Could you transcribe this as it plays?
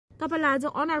तपाईलाई आज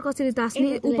अनार कसरी तास्ने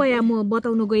उपाय म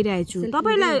बताउन गइरहेको छु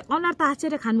तपाईलाई अनार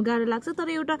तासेर खानु गाह्रो लाग्छ तर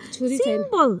एउटा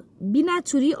सिम्पल बिना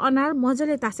छुरी अनार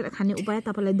मजाले तासेर खाने उपाय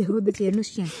तपाईलाई देखाउँदै छु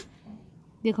हेर्नुस् यहाँ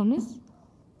देखाउनुस्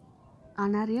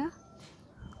अनार या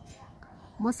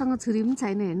मसँग छुरी पनि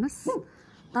छैन हेर्नुस्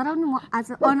तर पनि म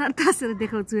आज अनार तासेर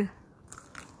देखाउँछु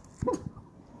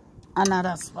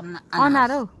अनारस भन्नु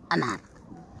अनार हो अनार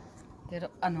तेरो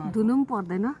अनार धुनु पनि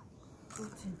पर्दैन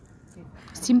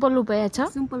सिम्पल उपाय छ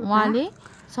उहाँले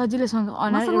सजिलोसँग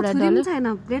अनार एउटा डल्लो छैन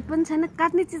प्लेट पनि छैन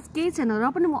काट्ने चीज केही छैन र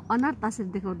पनि म अनार तासेर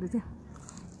देखाउँदै छु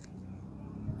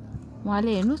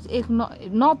उहाँले हेर्नुस् एक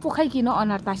नपोखाइकिन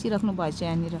अनार तासिराख्नु भएछ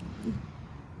यहाँनिर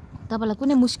तपाईलाई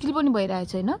कुनै मुस्किल पनि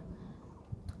भइरहेको छैन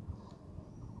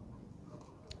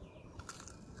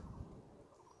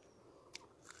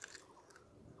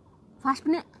फास्ट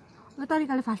पनि यो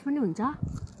तरिकाले फास्ट पनि हुन्छ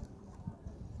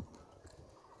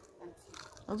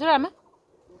हजुर आमा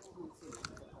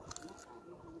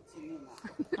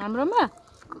हाम्रोमा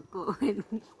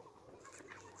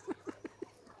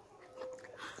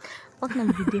पक्न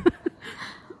भिडियो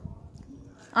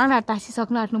अनार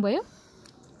तासिसक्नु आँट्नुभयो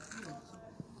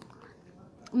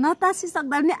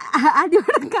नतासिसक्दा पनि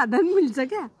आधीबाट खाँदा पनि मिल्छ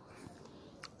क्या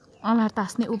अनार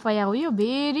तास्ने उपाय हो यो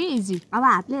भेरी इजी अब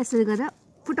हातले यसरी गरेर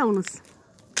फुटाउनुस्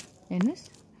हेर्नुस्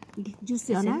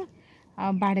जुसी अनार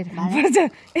बाडेर खानुपर्छ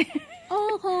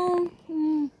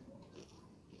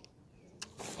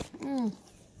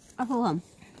ओहो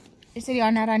यसरी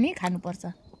अनार अनि खानुपर्छ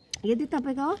यदि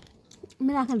तपाईँको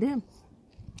मेरो आँखाले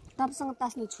तपाईँसँग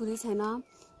तास्ने छुरी छैन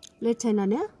प्लेट छैन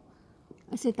भने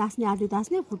यसरी तास्ने आधी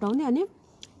तास्ने फुटाउने अनि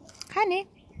खाने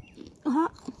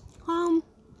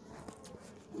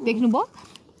देख्नुभयो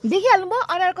देखिहाल्नुभयो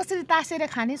अनार कसरी तासेर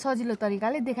खाने सजिलो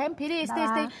तरिकाले देखायौँ फेरि यस्तै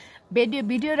यस्तै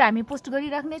भिडियोहरू हामी पोस्ट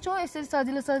गरिराख्ने छौँ यसरी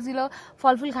सजिलो सजिलो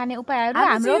फलफुल खाने उपायहरू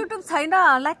हाम्रो युट्युब छैन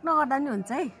लाइक नगर्दा पनि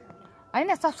हुन्छ है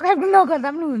होइन सब्सक्राइब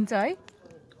नगर्दा पनि हुन्छ है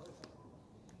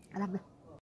राख्दा